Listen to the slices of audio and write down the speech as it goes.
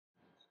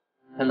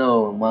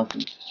Hello and welcome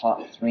to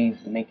part 3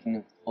 of the making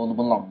of the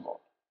foldable longboard.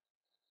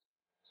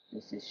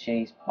 This is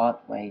Shay's part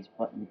where he's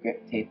putting the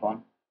grip tape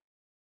on.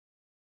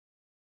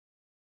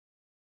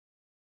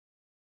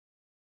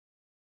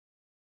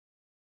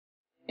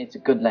 It's a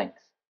good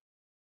length.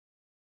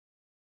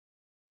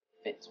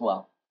 Fits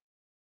well.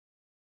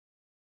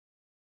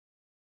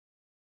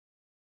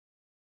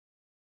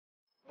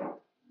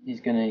 He's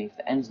going to leave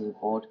the ends of the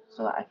board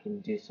so that I can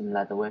do some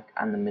leather work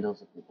and the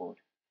middles of the board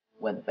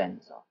where the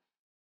bends are.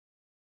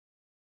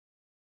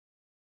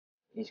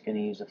 He's going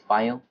to use a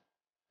file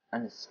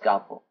and a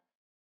scalpel.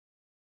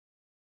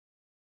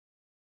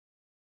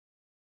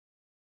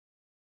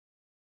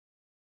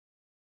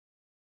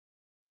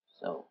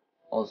 So,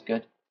 all's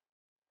good.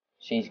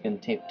 Shay's going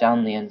to tape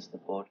down the ends of the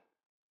board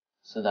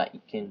so that you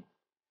can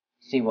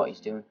see what he's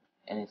doing,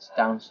 and it's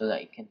down so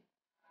that you can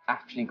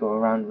actually go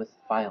around with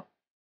the file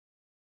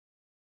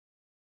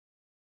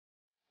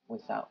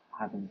without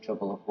having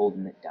trouble of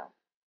holding it down.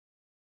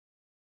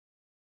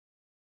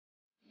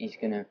 He's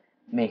going to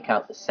make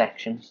out the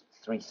sections,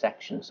 3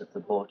 sections of the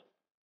board,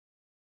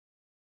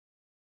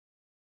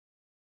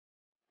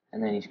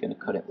 and then he's going to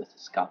cut it with a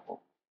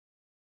scalpel,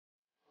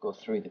 go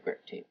through the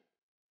grip tape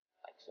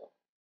like so.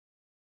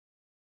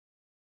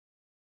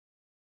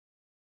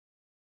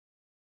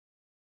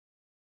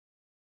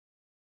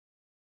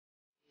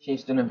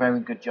 She's done a very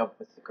good job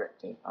with the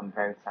grip tape. I'm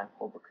very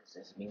thankful because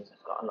this means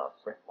I've got a lot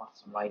of grip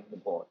whilst I'm riding the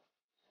board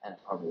and it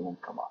probably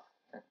won't come off.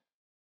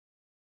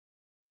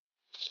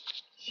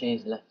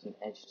 Shay's left an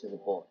edge to the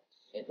board.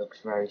 It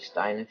looks very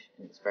stylish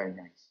and it's very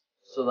nice.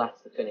 So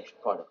that's the finished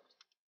product.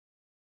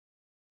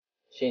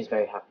 Shay's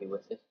very happy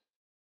with it,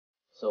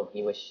 so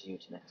he wishes you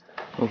to next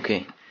time.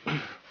 Okay,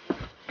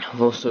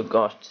 I've also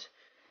got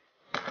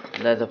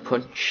leather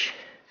punch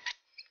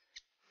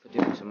for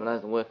doing some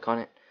leather work on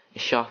it, a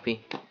Sharpie,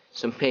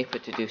 some paper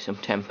to do some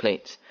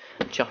templates,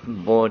 a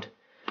chopping board,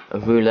 a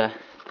ruler,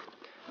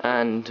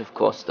 and of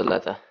course the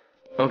leather.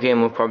 Okay,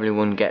 and we probably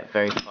wouldn't get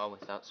very far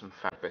without some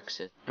fabrics.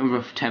 A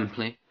rough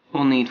template.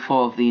 We'll need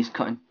 4 of these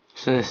cutting.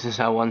 So this is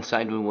how one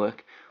side will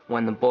work.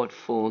 When the board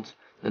folds,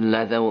 the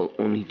leather will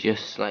only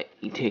just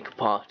slightly take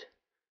apart.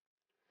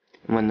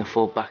 And when they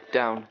fold back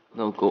down,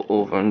 they'll go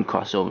over and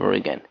cross over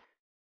again.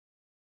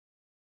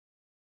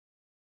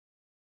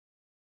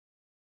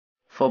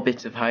 4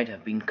 bits of hide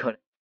have been cut.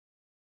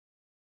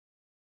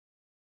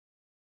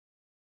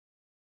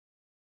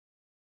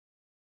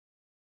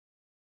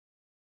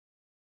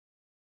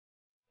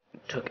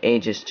 It took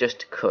ages just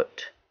to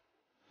cut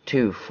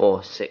 2,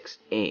 4, 6,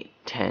 8,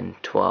 10,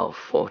 12,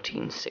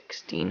 14,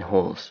 16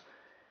 holes.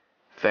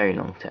 Very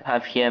long time. I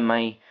have here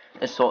my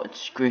assorted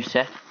screw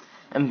set.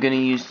 I'm going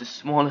to use the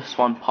smallest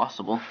one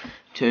possible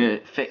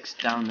to fix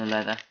down the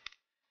leather,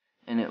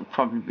 and it will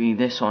probably be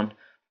this one.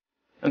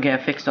 Okay,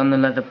 I fixed on the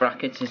leather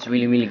brackets. It's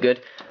really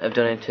good. I've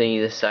done it to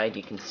either side,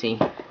 you can see.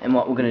 And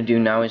what we're going to do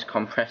now is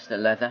compress the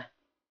leather.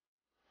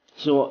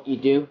 So what you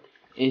do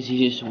is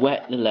you just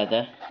wet the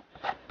leather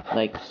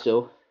like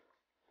so,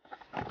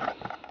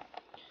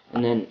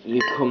 and then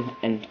you come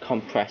and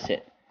compress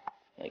it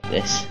like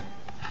this.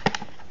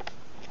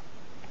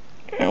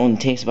 It only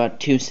takes about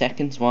 2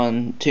 seconds,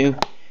 1, 2,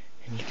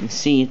 and you can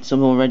see it's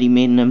already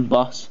made an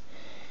emboss.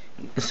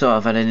 So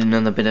I've added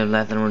another bit of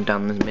leather on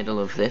down the middle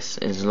of this.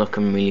 It's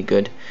looking really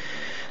good.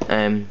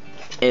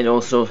 It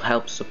also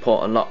helps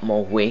support a lot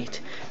more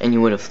weight, and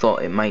you would have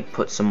thought it might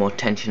put some more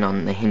tension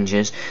on the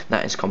hinges.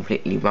 That is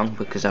completely wrong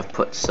because I've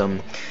put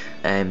some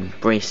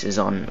braces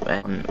on,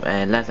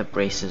 leather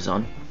braces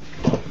on,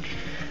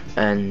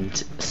 and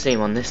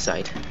same on this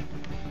side.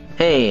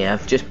 Hey,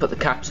 I've just put the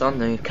caps on.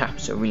 The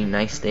caps are really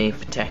nice. They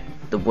protect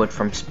the wood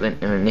from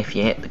splintering if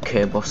you hit the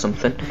curb or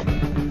something.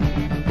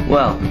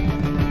 Well,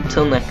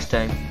 till next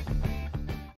time.